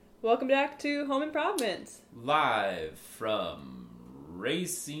Welcome back to Home Improv-ment. Live from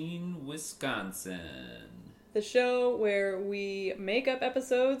Racine, Wisconsin. The show where we make up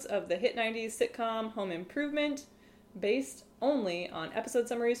episodes of the hit 90s sitcom Home Improvement based only on episode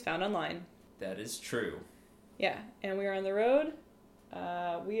summaries found online. That is true. Yeah, and we are on the road.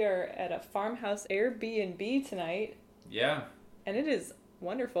 We are at a farmhouse Airbnb tonight. Yeah. And it is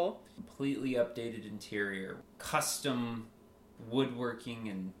wonderful. Completely updated interior. Custom woodworking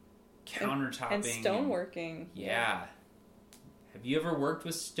and countertopping. And stoneworking. Yeah. Have you ever worked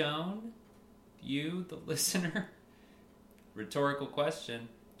with stone? You, the listener? Rhetorical question.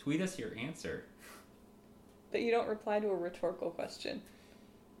 Tweet us your answer. But you don't reply to a rhetorical question.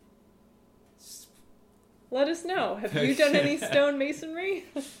 Let us know. Have you done any stone masonry?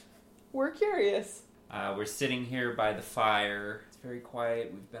 We're curious. We're sitting here by the fire. It's very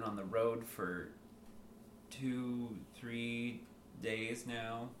quiet. We've been on the road for 2-3 days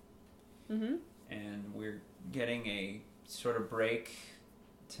now. Mm-hmm. And we're getting a sort of break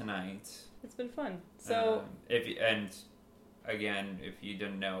tonight. It's been fun. So, if you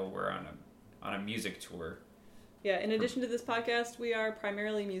didn't know, we're on a music tour. Yeah, in addition to this podcast, we are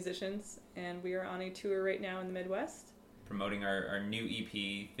primarily musicians, and we are on a tour right now in the Midwest. Promoting our new EP,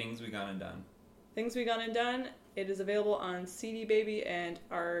 Things We Gone and Done. Things We Gone and Done. It is available on CD Baby, and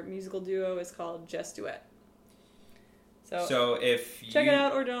our musical duo is called Just Duet. So if check it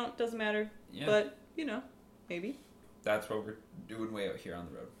out or don't, doesn't matter. Yeah. But, maybe. That's what we're doing way out here on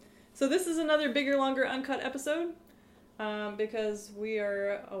the road. So this is another bigger, longer, uncut episode, because we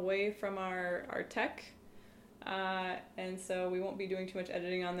are away from our tech. And so we won't be doing too much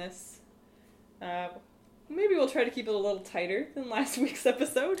editing on this. Maybe we'll try to keep it a little tighter than last week's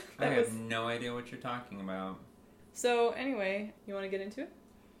episode. I have no idea what you're talking about. So anyway, you want to get into it?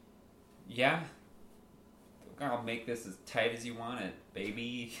 Yeah. I'll make this as tight as you want it,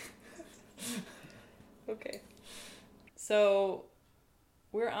 baby. Okay. So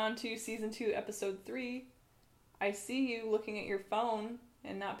we're on to season 2, episode 3. I see you looking at your phone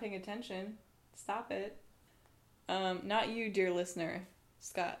and not paying attention. Stop it. Not you, dear listener.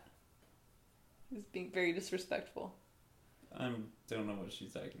 Scott. He's being very disrespectful. I don't know what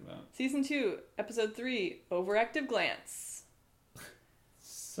she's talking about. Season 2, episode 3, Overactive Glance.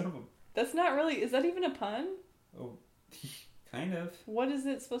 Son of a... That's not really... Is that even a pun? Oh, kind of. What is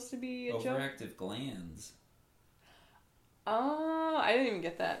it supposed to be a joke? Overactive glands. Oh, I didn't even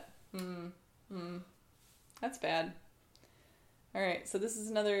get that. That's bad. Alright, so this is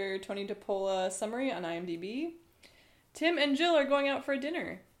another Tony DePola summary on IMDb. Tim and Jill are going out for a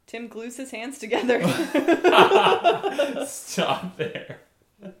dinner. Tim glues his hands together. Stop there.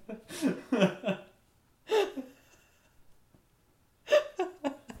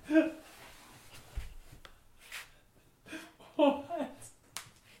 What?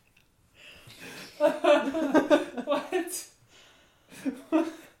 What?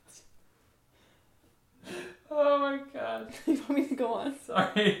 Oh my god. You want me to go on?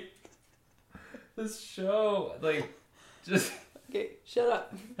 Sorry. This show, just... Okay, shut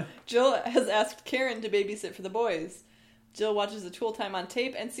up. Jill has asked Karen to babysit for the boys. Jill watches the Tool Time on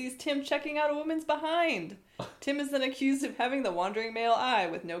tape and sees Tim checking out a woman's behind. Tim is then accused of having the wandering male eye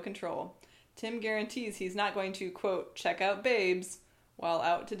with no control. Tim guarantees he's not going to, quote, check out babes while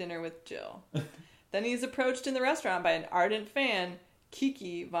out to dinner with Jill. Then he's approached in the restaurant by an ardent fan,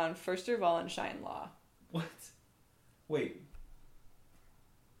 Kiki von Förster-Wallenstein-Law. What? Wait.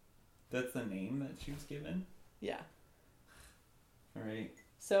 That's the name that she was given? Yeah. All right.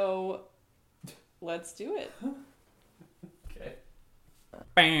 So, let's do it. Okay.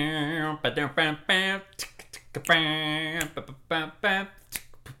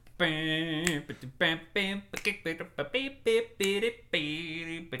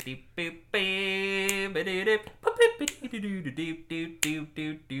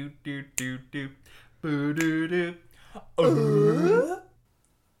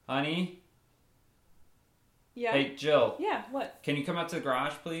 Honey? Yeah. Hey, Jill. Yeah, what? Can you come out to the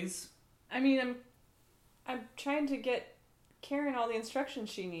garage, please? I mean, I'm trying to get Karen all the instructions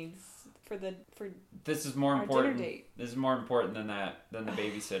she needs for This is more our important. dinner date. This is more important than the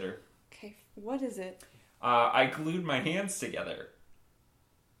babysitter. Okay, what is it? I glued my hands together.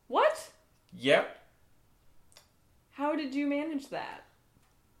 What? Yep. How did you manage that?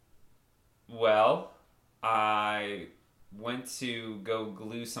 Well, I went to go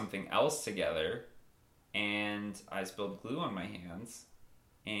glue something else together, and I spilled glue on my hands,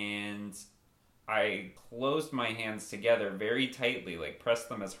 and I closed my hands together very tightly, pressed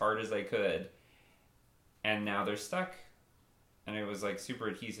them as hard as I could, and now they're stuck. And it was super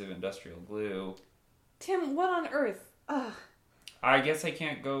adhesive industrial glue. Tim, what on earth? Ugh. I guess I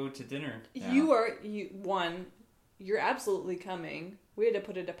can't go to dinner now. You're absolutely coming. We had to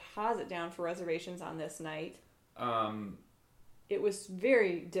put a deposit down for reservations on this night. It was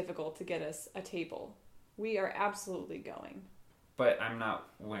very difficult to get us a table. We are absolutely going. But I'm not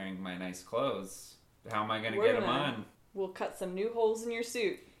wearing my nice clothes. How am I going to get them on? We'll cut some new holes in your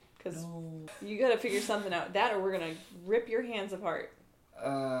suit. Because you got to figure something out. That or we're going to rip your hands apart.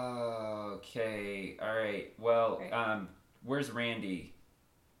 Okay. All right. Well, where's Randy?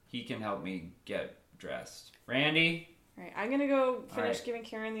 He can help me get dressed. Randy? All right. I'm going to go finish giving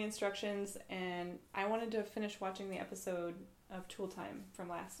Karen the instructions. And I wanted to finish watching the episode of Tool Time from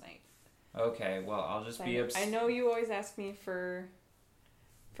last night. Okay. Well, I'll just be I know you always ask me for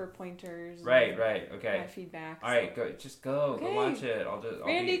pointers. Right. Okay. My feedback. All right. Go. Just go. Okay. Go watch it.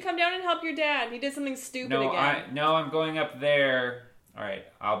 Randy, come down and help your dad. He did something stupid again. I'm going up there. All right.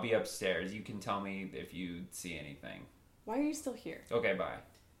 I'll be upstairs. You can tell me if you see anything. Why are you still here? Okay. Bye.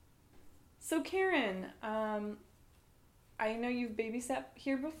 So Karen, I know you've babysat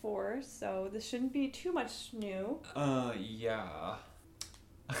here before, so this shouldn't be too much new. Yeah.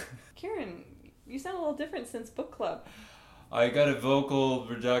 Karen, you sound a little different since book club. I got a vocal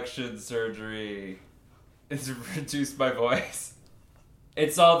reduction surgery. It's reduced my voice.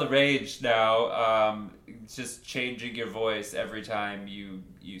 It's all the rage now. Just changing your voice every time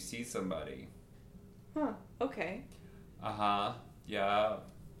you see somebody. Huh. Okay. Uh-huh. Yeah.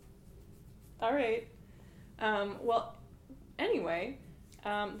 All right. Well, anyway,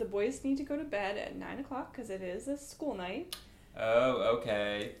 the boys need to go to bed at 9 o'clock because it is a school night. Oh,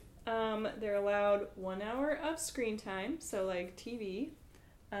 okay. They're allowed 1 hour of screen time, so like TV.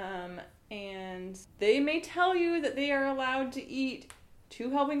 And they may tell you that they are allowed to eat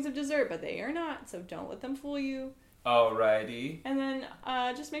 2 helpings of dessert, but they are not, so don't let them fool you. Alrighty. And then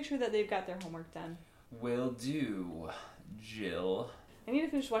just make sure that they've got their homework done. Will do, Jill. I need to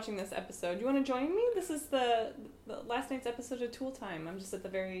finish watching this episode. Do you want to join me? This is the last night's episode of Tool Time. I'm just at the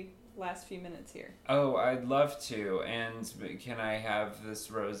very last few minutes here. Oh, I'd love to. And can I have this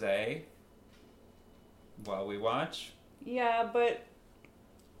rosé while we watch? Yeah, but...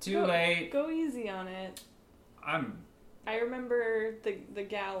 Too late. Go easy on it. I remember the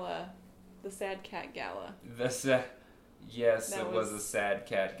gala, the Sad Cat Gala. Yes, it was a Sad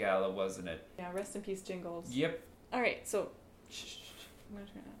Cat Gala, wasn't it? Yeah, rest in peace, Jingles. Yep. All right, so... Shh. I'm going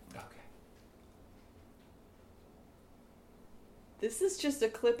to turn it on. Okay. This is just a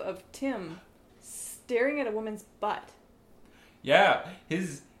clip of Tim staring at a woman's butt. Yeah,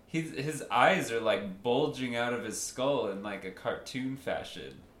 his eyes are like bulging out of his skull in like a cartoon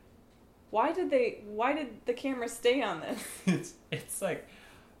fashion. Why did the camera stay on this? It's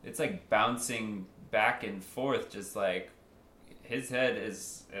like bouncing back and forth, just like his head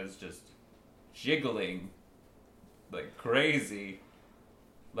is just jiggling like crazy.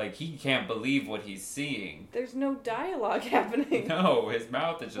 Like, he can't believe what he's seeing. There's no dialogue happening. No, his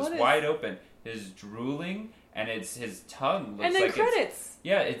mouth is just wide open. His drooling, and his tongue looks and then like credits.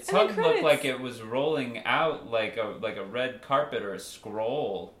 His tongue looked like it was rolling out like a red carpet or a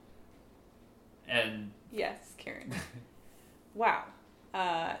scroll. And... Yes, Karen. Wow.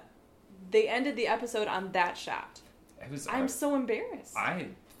 They ended the episode on that shot. I'm so embarrassed. I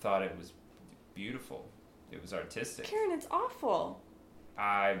thought it was beautiful. It was artistic. Karen, it's awful.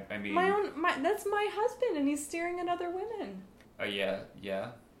 I mean... That's my husband, and he's staring at other women. Oh,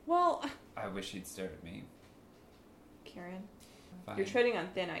 yeah? Well... I wish he'd stare at me. Karen, Fine. You're treading on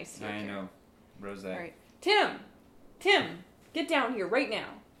thin ice here, I know. Rosé. All right. Tim, get down here right now.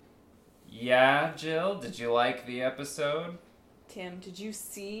 Yeah, Jill? Did you like the episode? Tim, did you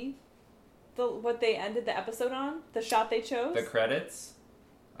see what they ended the episode on? The shot they chose? The credits?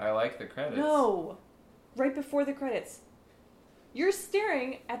 I like the credits. No. Right before the credits. You're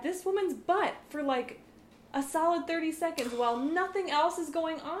staring at this woman's butt for like a solid 30 seconds while nothing else is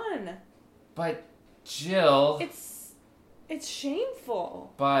going on. But, Jill... It's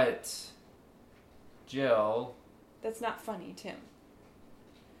shameful. But, Jill... That's not funny, Tim.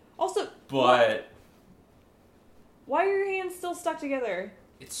 Also... But... Why are your hands still stuck together?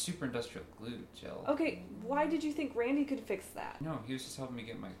 It's super industrial glue, Jill. Okay, why did you think Randy could fix that? No, he was just helping me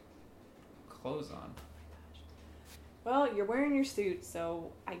get my clothes on. Well, you're wearing your suit,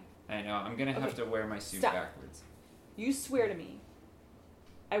 so I know. I'm gonna have to wear my suit backwards. You swear to me.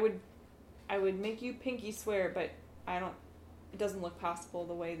 I would make you pinky swear, but it doesn't look possible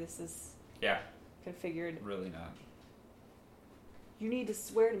the way this is configured. Really not. You need to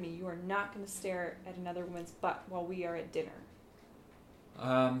swear to me you are not going to stare at another woman's butt while we are at dinner.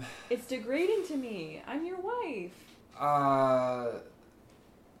 It's degrading to me. I'm your wife.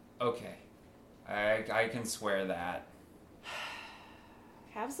 Okay. I can swear that.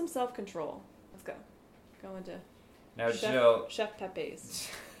 Have some self-control. Let's go. Go into Now, Jill. Chef Pepe's.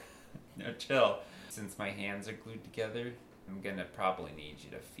 Now, Jill. Since my hands are glued together, I'm gonna probably need you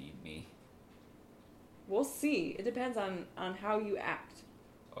to feed me. We'll see. It depends on how you act.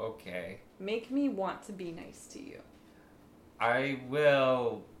 Okay. Make me want to be nice to you. I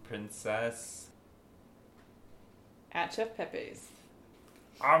will, princess. At Chef Pepe's.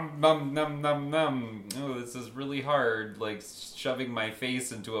 Num num num num. Oh, this is really hard, like shoving my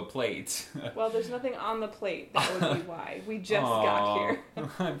face into a plate. Well, there's nothing on the plate. That would be why. We just got here.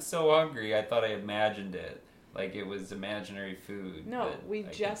 I'm so hungry. I thought I imagined it. Like it was imaginary food. No, we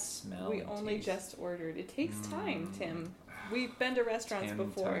only taste. just ordered. It takes time, Tim. We've been to restaurants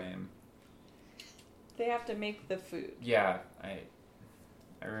before. Time. They have to make the food. Yeah, I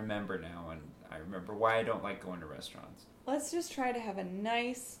remember now, and I remember why I don't like going to restaurants. Let's just try to have a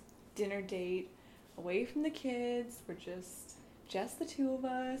nice dinner date away from the kids. We're just the two of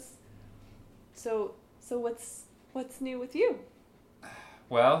us. So what's new with you?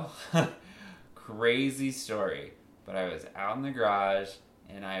 Well, crazy story. But I was out in the garage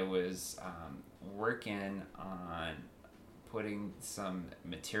and I was working on putting some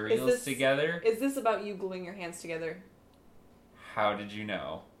materials together. Is this about you gluing your hands together? How did you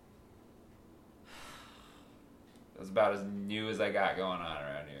know? It was about as new as I got going on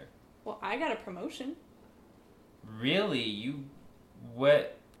around here. Well, I got a promotion. Really? Where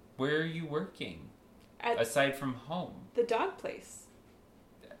are you working? Aside from home? The dog place.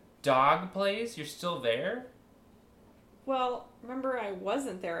 Dog place? You're still there? Well, remember I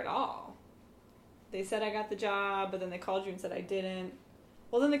wasn't there at all. They said I got the job, but then they called you and said I didn't.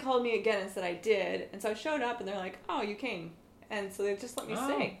 Well, then they called me again and said I did. And so I showed up and they're like, oh, you came. And so they just let me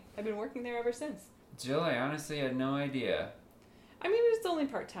stay. I've been working there ever since. Jill, I honestly had no idea. I mean, it's only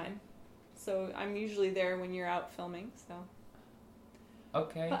part-time. So I'm usually there when you're out filming, so.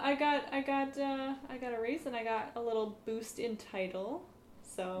 Okay. But I got a raise and I got a little boost in title.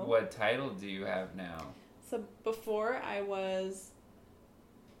 So. What title do you have now? So before I was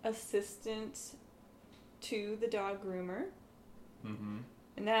assistant to the dog groomer. Mm-hmm.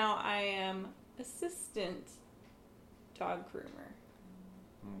 And now I am assistant dog groomer.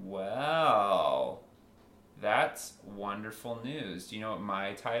 Well, that's wonderful news. Do you know what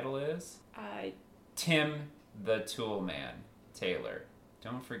my title is? Tim the Tool Man Taylor.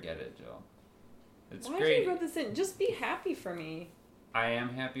 Don't forget it, Jill. It's Why great. did you wrote this in? Just be happy for me. I am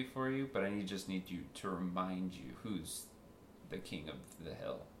happy for you, but I just need you to remind you who's the king of the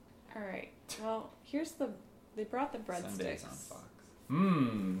hill. All right. Well, they brought the breadsticks. Sundays on Fox.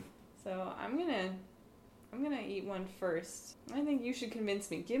 So I'm gonna eat one first. I think you should convince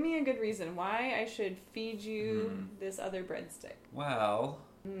me. Give me a good reason why I should feed you this other breadstick. Well,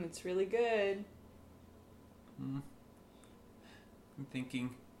 It's really good. I'm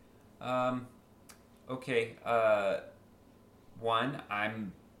thinking, okay, one,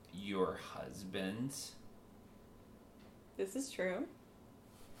 I'm your husband. This is true.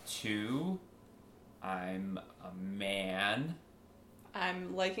 2, I'm a man.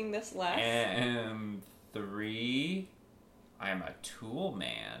 I'm liking this less. And 3, I'm a tool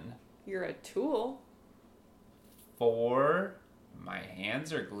man. You're a tool. 4, my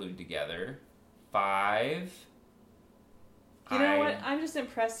hands are glued together. 5, you know what? I'm just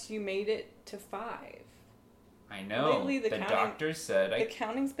impressed you made it to 5. I know. Lately, the doctor said the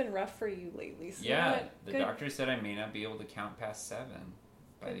counting's been rough for you lately. So yeah, the doctor said I may not be able to count past 7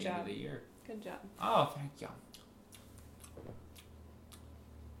 by the end of the year. Good job. Oh, thank you.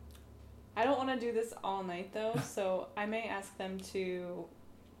 I don't want to do this all night though, so I may ask them to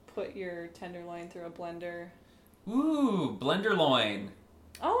put your tenderloin through a blender. Ooh, blender loin.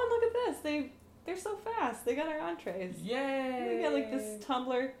 Oh, and look at this. They're so fast. They got our entrees. Yay! We got like this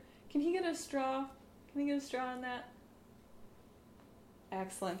tumbler. Can he get a straw? Can he get a straw in that?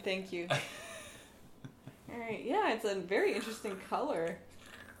 Excellent. Thank you. All right. Yeah, it's a very interesting color.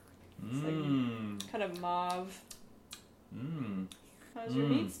 It's like kind of mauve. How's your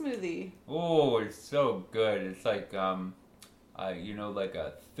meat smoothie? Oh, it's so good. It's like like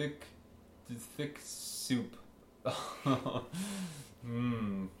a thick soup.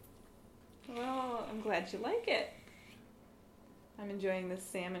 Well, I'm glad you like it. I'm enjoying this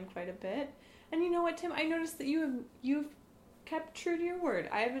salmon quite a bit. And you know what, Tim? I noticed that you've kept true to your word.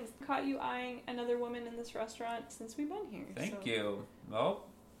 I haven't caught you eyeing another woman in this restaurant since we've been here. Thank you. Well,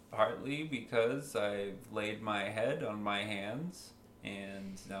 partly because I've laid my head on my hands,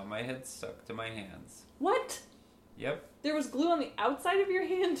 and now my head's stuck to my hands. What? Yep. There was glue on the outside of your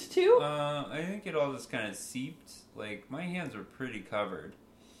hand, too? I think it all just kind of seeped. Like, my hands were pretty covered.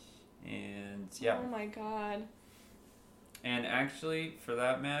 And, yeah. Oh, my God. And actually, for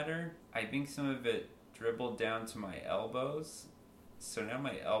that matter, I think some of it dribbled down to my elbows. So now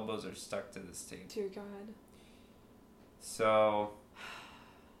my elbows are stuck to this table. Dear God. So...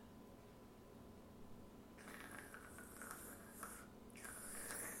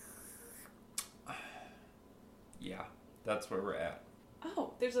 yeah, that's where we're at.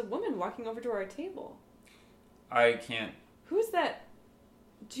 Oh, there's a woman walking over to our table. I can't... Who's that?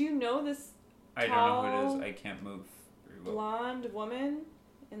 Do you know this I don't know who it is. I can't move very well. blonde woman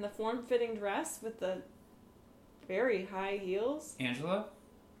in the form-fitting dress with the very high heels? Angela?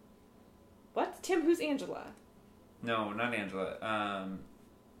 What? Tim, who's Angela? No, not Angela.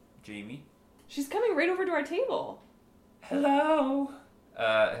 Jamie? She's coming right over to our table. Hello?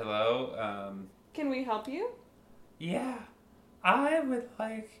 Hello? Can we help you? Yeah. I would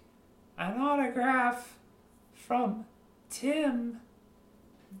like an autograph from Tim.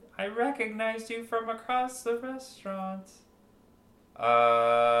 I recognized you from across the restaurant. Do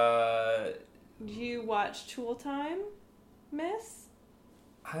you watch Tool Time, miss?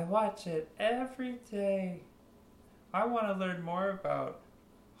 I watch it every day. I want to learn more about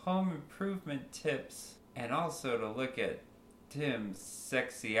home improvement tips and also to look at Tim's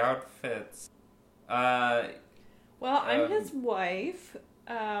sexy outfits. Well, I'm his wife.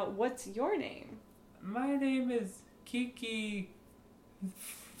 What's your name? My name is Kiki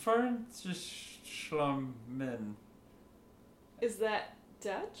Fernschlummen. Is that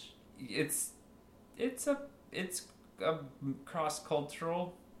Dutch? It's a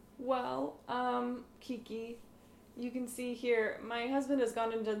cross-cultural. Well, Kiki, you can see here, my husband has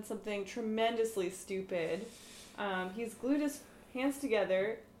gone and done something tremendously stupid. He's glued his hands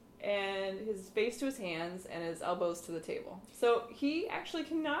together and his face to his hands and his elbows to the table. So he actually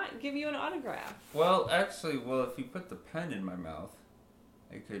cannot give you an autograph. Well, actually, if you put the pen in my mouth,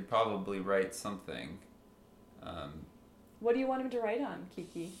 I could probably write something. What do you want him to write on,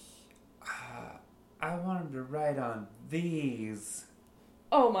 Kiki? I want him to write on these.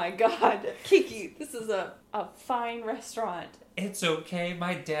 Oh my God, Kiki, this is a fine restaurant. It's okay,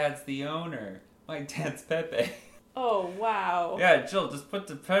 my dad's the owner. My dad's Pepe. Oh, wow. Yeah, Jill, just put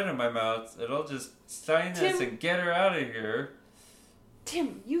the pen in my mouth. It'll just sign this Tim. and get her out of here.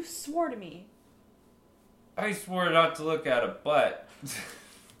 Tim, you swore to me. I swore not to look at a butt.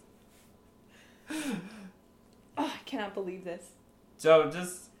 Oh, I cannot believe this. So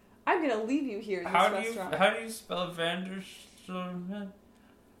just... I'm going to leave you here in this restaurant. How do you spell Vanderschlummen?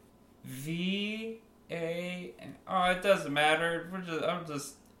 V-A... Oh, it doesn't matter. I'm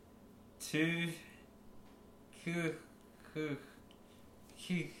just...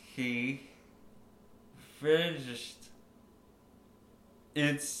 Kiki finished.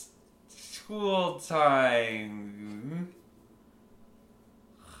 It's school time.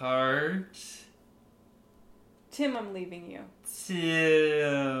 Heart. Tim, I'm leaving you.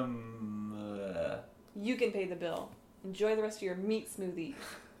 Tim. You can pay the bill. Enjoy the rest of your meat smoothie.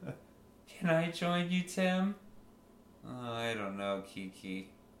 Can I join you, Tim? Oh, I don't know, Kiki.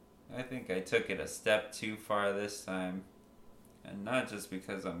 I think I took it a step too far this time. And not just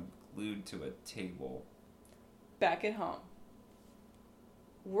because I'm glued to a table. Back at home.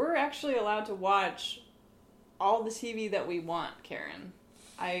 We're actually allowed to watch all the TV that we want, Karen.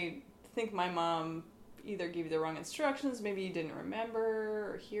 I think my mom either gave you the wrong instructions, maybe you didn't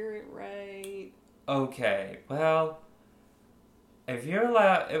remember or hear it right. Okay, well, if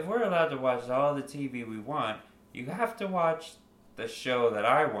we're allowed to watch all the TV we want, you have to watch the show that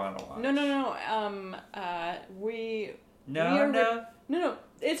I want to watch. No. No.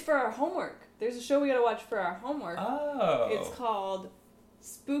 It's for our homework. There's a show we gotta watch for our homework. Oh. It's called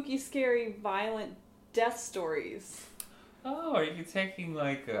Spooky, Scary, Violent Death Stories. Oh, are you taking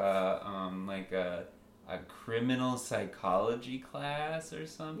like a criminal psychology class or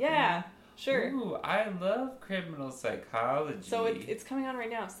something? Yeah, sure. Ooh, I love criminal psychology. So it's coming on right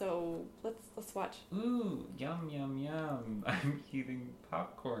now. So let's watch. Ooh, yum yum yum! I'm eating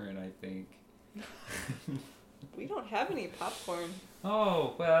popcorn, I think. We don't have any popcorn.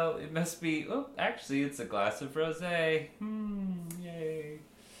 Oh well, it must be. Oh, actually, it's a glass of rosé. Yay!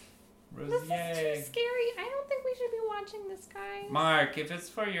 Rosé. This is too scary. I don't think we should be watching this, guys. Mark, if it's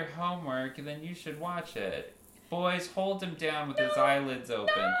for your homework, then you should watch it. Boys, hold him down with his eyelids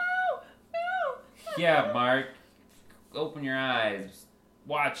open. No! Yeah, Mark. Open your eyes.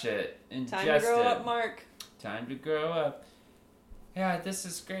 Watch it. Ingest Time to grow it. up, Mark. Time to grow up. Yeah, this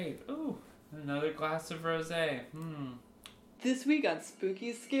is great. Ooh, another glass of rosé. This week on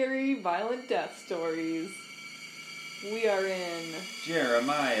Spooky, Scary, Violent Death Stories, we are in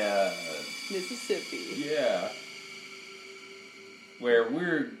Jeremiah, Mississippi. Yeah. Where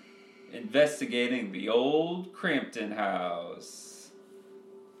we're investigating the old Crampton house.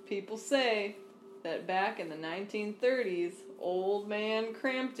 People say that back in the 1930s, old man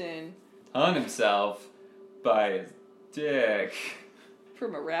Crampton hung himself by his dick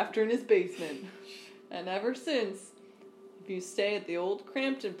from a rafter in his basement. And ever since, if you stay at the old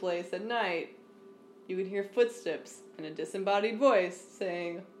Crampton place at night, you can hear footsteps and a disembodied voice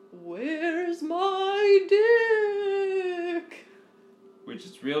saying, "Where's my dick?" Which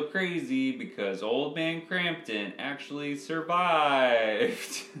is real crazy because old man Crampton actually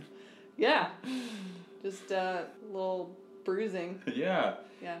survived. Yeah. Just a little bruising. Yeah.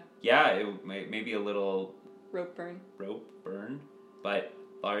 Yeah. Yeah, it maybe a little rope burn. But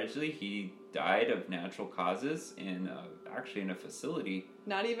largely he died of natural causes actually in a facility.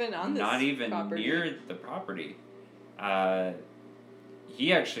 Not even on this Not even property. near the property.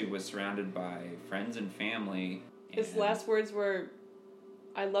 He actually was surrounded by friends and family. His last words were,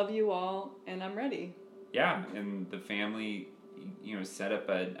 "I love you all, and I'm ready." Yeah, and the family, set up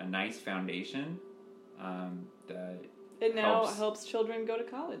a nice foundation that it now helps children go to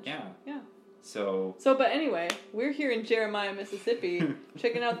college. Yeah. Yeah. So, but anyway, we're here in Jeremiah, Mississippi,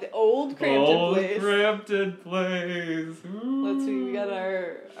 checking out the old Crampton place. Old Crampton place. Ooh. Let's see, we got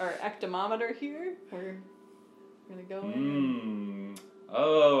our ectomometer here. We're gonna go in.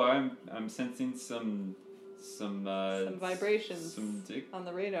 Oh, I'm sensing some vibrations on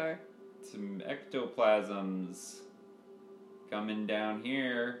the radar. Some ectoplasms coming down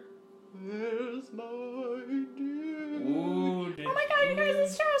here. Where's my dick? Ooh, oh my god, you guys,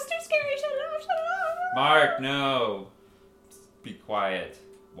 this show is too scary. Shut up. Mark, no. Be quiet.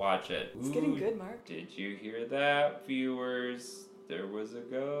 Watch it. It's getting good, Mark. Did you hear that, viewers? There was a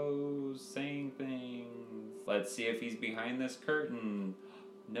ghost saying things. Let's see if he's behind this curtain.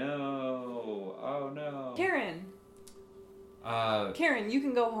 No. Oh, no. Karen, you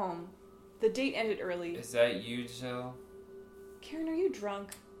can go home. The date ended early. Is that you, Jill? Karen, are you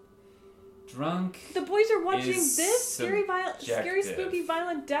drunk? Drunk? The boys are watching this scary, subjective. spooky,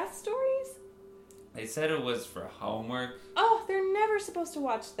 violent death stories? They said it was for homework. Oh, they're never supposed to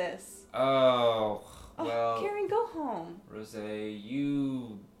watch this. Oh, well. Karen, go home. Rose,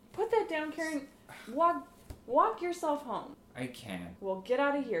 you... Put that down, Karen. Walk yourself home. I can't. Well, get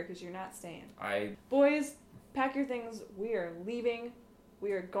out of here because you're not staying. Boys, pack your things. We are leaving.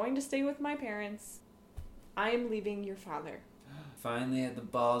 We are going to stay with my parents. I am leaving your father. Finally had the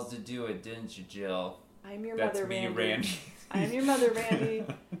balls to do it, didn't you, Jill? I'm your mother, Randy. That's me, Randy. I'm your mother, Randy.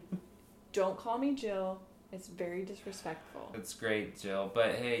 Don't call me Jill. It's very disrespectful. That's great, Jill.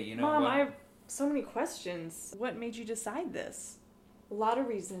 But hey, you know Mom, what? I have so many questions. What made you decide this? A lot of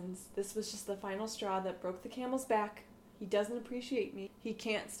reasons. This was just the final straw that broke the camel's back. He doesn't appreciate me. He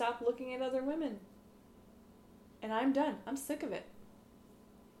can't stop looking at other women. And I'm done. I'm sick of it.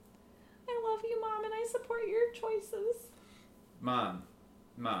 I love you, Mom, and I support your choices. Mom,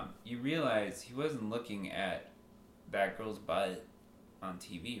 you realize he wasn't looking at that girl's butt on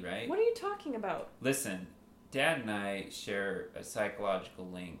TV, right? What are you talking about? Listen, Dad and I share a psychological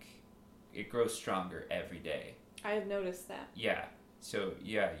link. It grows stronger every day. I have noticed that. Yeah. So,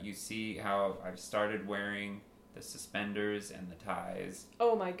 yeah, you see how I've started wearing the suspenders and the ties.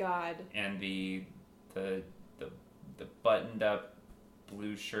 Oh my god. And the buttoned up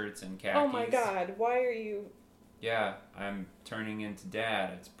blue shirts and khakis. Oh my god, why are you... Yeah, I'm turning into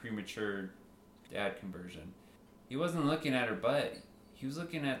Dad. It's premature dad conversion. He wasn't looking at her butt. He was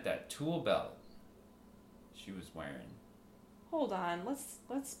looking at that tool belt she was wearing. Hold on,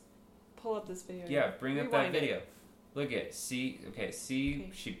 let's pull up this video. Yeah, bring up that video. It. Look at okay.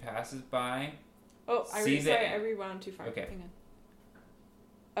 She passes by. Oh, I rewound too far. Okay. Hang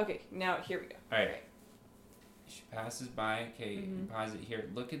on. Okay, now here we go. All right. She passes by. Okay, you pause it here.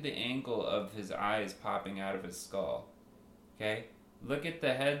 Look at the angle of his eyes popping out of his skull. Okay, look at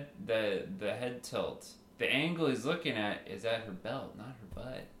the head, the head tilt. The angle he's looking at is at her belt, not her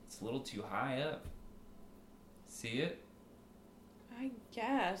butt. It's a little too high up. See it? I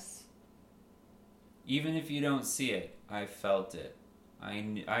guess. Even if you don't see it, I felt it.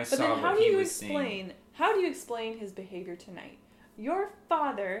 I saw what he was seeing. But then how do you explain his behavior tonight? Your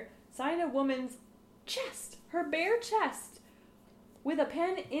father signed a woman's chest, her bare chest, with a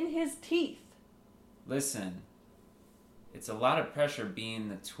pen in his teeth. Listen, it's a lot of pressure being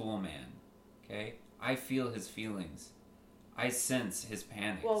the tool man, okay? I feel his feelings. I sense his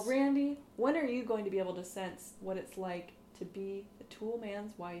panics. Well, Randy, when are you going to be able to sense what it's like to be the tool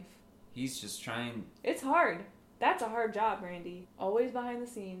man's wife? He's just trying... It's hard. That's a hard job, Randy. Always behind the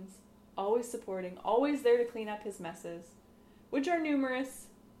scenes, always supporting, always there to clean up his messes, which are numerous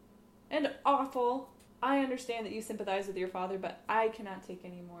and awful. I understand that you sympathize with your father, but I cannot take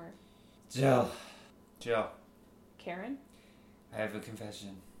any more. Jill. Karen? I have a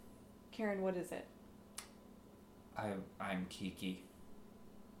confession. Karen, what is it? I'm Kiki.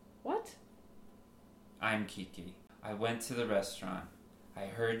 What? I'm Kiki. I went to the restaurant. I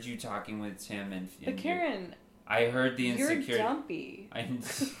heard you talking with Tim and But Karen, I heard the insecurity. you're dumpy.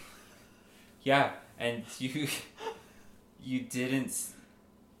 Yeah, and you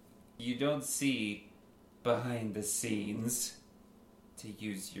don't see behind the scenes, to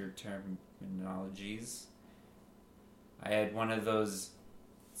use your terminologies. I had one of those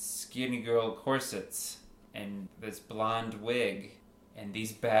skinny girl corsets and this blonde wig and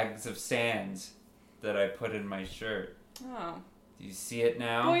these bags of sand that I put in my shirt. Oh. Do you see it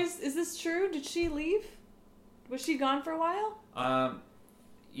now? Boys, is this true? Did she leave? Was she gone for a while?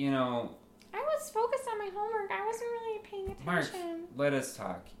 You know... I was focused on my homework. I wasn't really paying attention. Mark, let us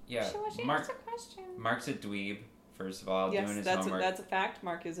talk. Yeah, She asked a question. Mark's a dweeb, first of all, Yes, doing his that's homework. that's a fact.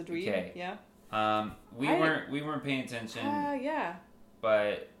 Mark is a dweeb. Okay. Yeah. We weren't paying attention. Yeah.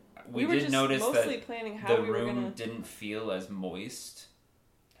 But we were did just notice mostly that planning how the we were room gonna... didn't feel as moist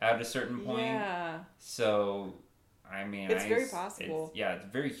at a certain point. Yeah. So, I mean... It's very possible. It's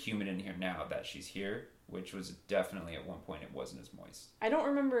very humid in here now that she's here, which was definitely at one point it wasn't as moist. I don't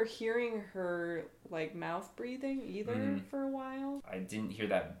remember hearing her, like, mouth breathing either for a while. I didn't hear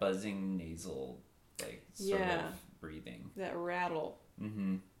that buzzing nasal, like, sort of breathing. That rattle.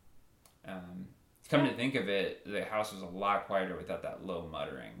 Mm-hmm. Come to think of it, the house was a lot quieter without that low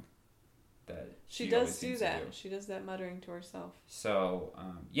muttering that She always does do seems to that. She does that muttering to herself. So,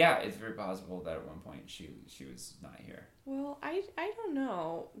 yeah, it's very possible that at one point she was not here. Well, I don't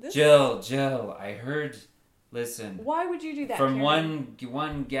know. Jill, I heard. Listen. Why would you do that? From Karen?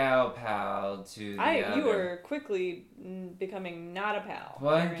 one gal pal to the other. You were quickly becoming not a pal.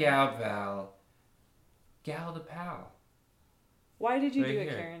 One Karen. gal to pal. Why did you Right do it,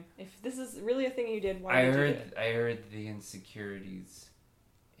 here. Karen? If this is really a thing you did, why did you do it? I heard the insecurities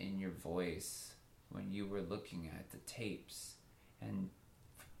in your voice when you were looking at the tapes and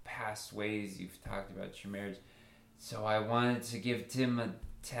past ways you've talked about your marriage. So I wanted to give Tim a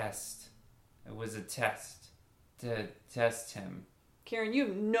test. It was a test to test him. Karen, you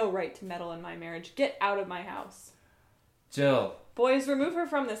have no right to meddle in my marriage. Get out of my house. Jill. Boys, remove her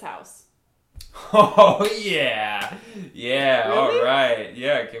from this house. Oh, yeah. Yeah, Really? all right.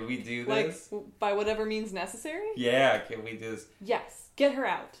 Yeah, can we do this? Like, by whatever means necessary? Yeah, can we do this? Yes. Get her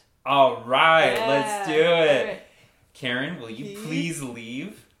out. All right, Yeah. let's do it. All right. Karen, will you please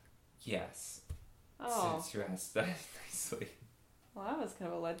leave? Yes. Oh. Since you asked that nicely. Well, that was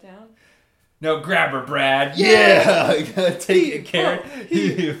kind of a letdown. No, grab her, Brad. Yeah. Take it, Karen.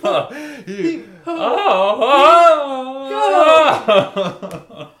 Go.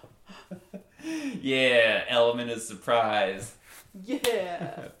 Yeah, element of surprise.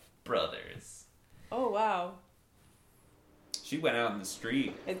 Yeah. Brothers. Oh, wow. She went out in the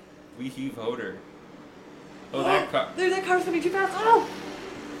street. We heave-hoed her. Oh, That car's coming too fast. Oh!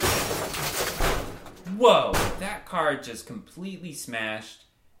 Whoa! That car just completely smashed,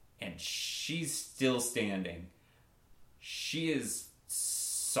 and she's still standing. She is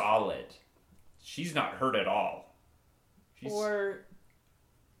solid. She's not hurt at all. Or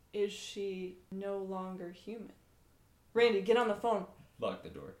is she no longer human? Randy, get on the phone. Lock the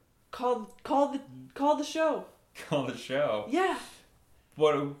door. Call the show. Call the show. Yeah.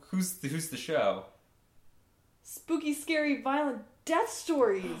 What? Who's the show? Spooky, scary, violent death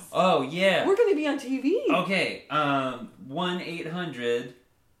stories. Oh yeah. We're gonna be on TV. Okay.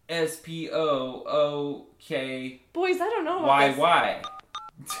 1-800-SPOOK. Boys, I don't know about this. Why?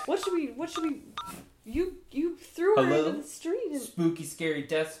 What should we? You threw her Hello? into the street. And... Spooky, scary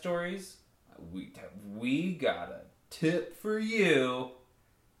death stories. We got a tip for you.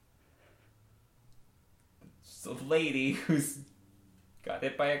 It's a lady who's got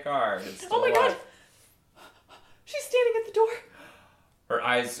hit by a car. Oh my god! She's standing at the door. Her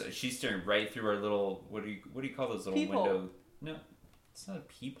eyes. She's staring right through our little. What do you call those little Peephole. windows? No, it's not a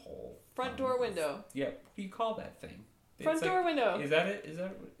peephole. Front door window. Yeah. What do you call that thing? Front door window. Is that it? Is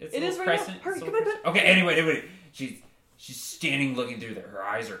that it's It a is little right crescent? now. Hurry, It's a come little on. crescent. Okay. Anyway. She's standing looking through there. Her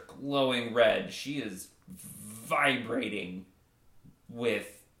eyes are glowing red. She is vibrating with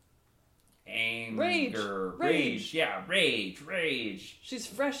anger, Rage. Yeah, rage. She's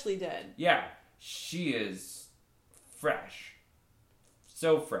freshly dead. Yeah, she is fresh.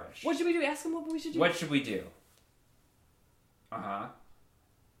 So fresh. What should we do? Ask him what we should do. What should we do?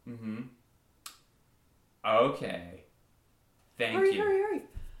 Mm-hmm. Okay. Thank you. Hurry.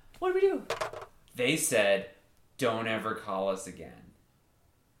 What do we do? They said, don't ever call us again.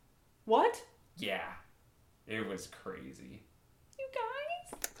 What? Yeah. It was crazy. You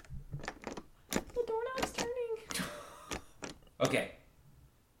guys? Okay,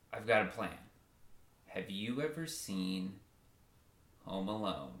 I've got a plan. Have you ever seen Home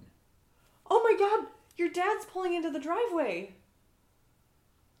Alone? Oh my god, your dad's pulling into the driveway.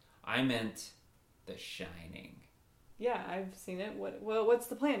 I meant The Shining. Yeah, I've seen it. What's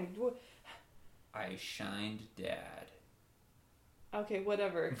the plan? I shined Dad. Okay,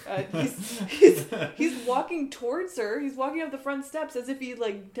 whatever. He's walking towards her. He's walking up the front steps as if he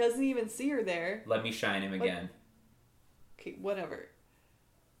like doesn't even see her there. Let me shine him again. Okay, whatever.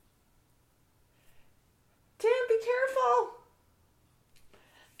 Tim, be careful.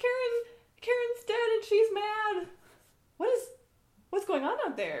 Karen's dead and she's mad. What's going on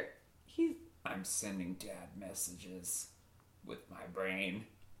out there? I'm sending Dad messages with my brain.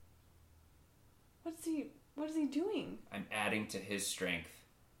 What is he doing? I'm adding to his strength.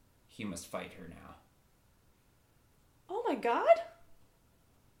 He must fight her now. Oh my god.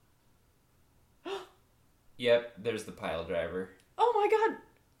 Yep, there's the pile driver. Oh my god.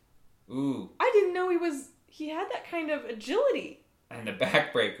 Ooh. I didn't know he had that kind of agility. And the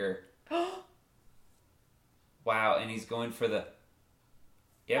backbreaker. Wow, and he's going for the...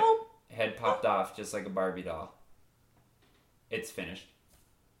 Yep, Oh. Head popped off just like a Barbie doll. It's finished.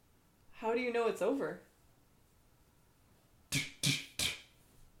 How do you know it's over?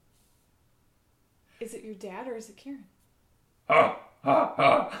 Is it your dad or is it Karen? Oh,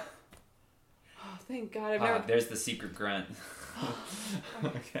 Oh, thank God. I've never... There's the secret grunt.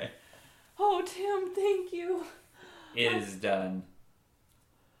 Okay. Oh, Tim, thank you. It is done.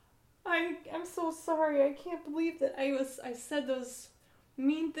 I'm so sorry. I can't believe that I said those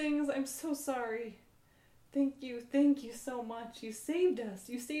mean things. I'm so sorry. Thank you so much. You saved us.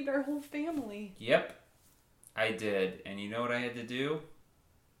 You saved our whole family. Yep, I did. And you know what I had to do?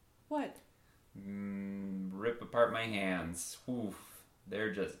 What? Rip apart my hands. Oof.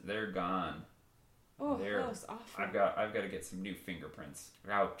 They're gone. Oh, that was awful. I've got to get some new fingerprints.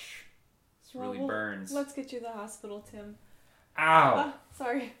 Ouch. This really burns. Let's get you to the hospital, Tim. Ow!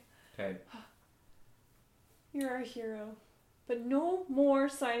 Sorry. Okay. You're our hero. But no more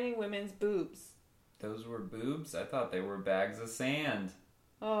signing women's boobs. Those were boobs? I thought they were bags of sand.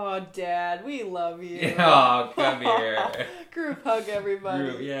 Oh, Dad, we love you. Oh, come here. Group hug, everybody.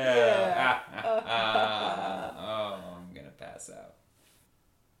 Group, yeah. Oh, I'm going to pass out.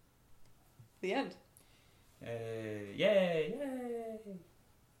 The end. Yay.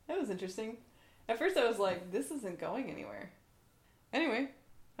 That was interesting. At first I was like, this isn't going anywhere. Anyway,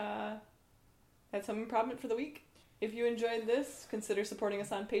 that's Home Improv-ment for the week. If you enjoyed this, consider supporting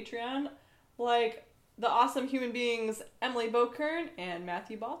us on Patreon, like the awesome human beings Emily Bokern and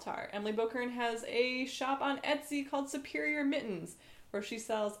Matthew Baltar. Emily Bokern has a shop on Etsy called Superior Mittens, where she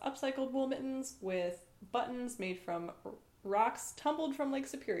sells upcycled wool mittens with buttons made from rocks tumbled from Lake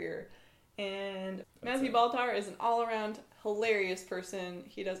Superior. And Matthew Baltar is an all-around hilarious person.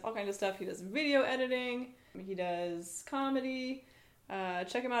 He does all kinds of stuff. He does video editing. He does comedy.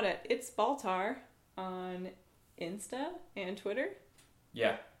 Check him out at It's Baltar on Insta and Twitter.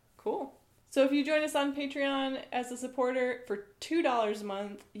 Yeah. Cool. So if you join us on Patreon as a supporter for $2 a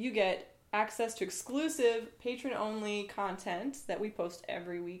month, you get access to exclusive patron-only content that we post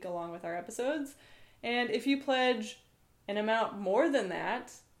every week along with our episodes. And if you pledge an amount more than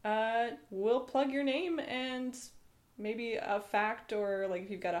that, we'll plug your name and maybe a fact, or like if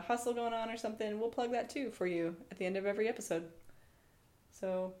you've got a hustle going on or something, we'll plug that too for you at the end of every episode.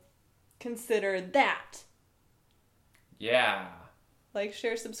 So consider that. Yeah. Like,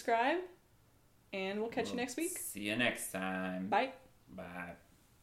 share, subscribe, and we'll catch you next week. See you next time. Bye. Bye.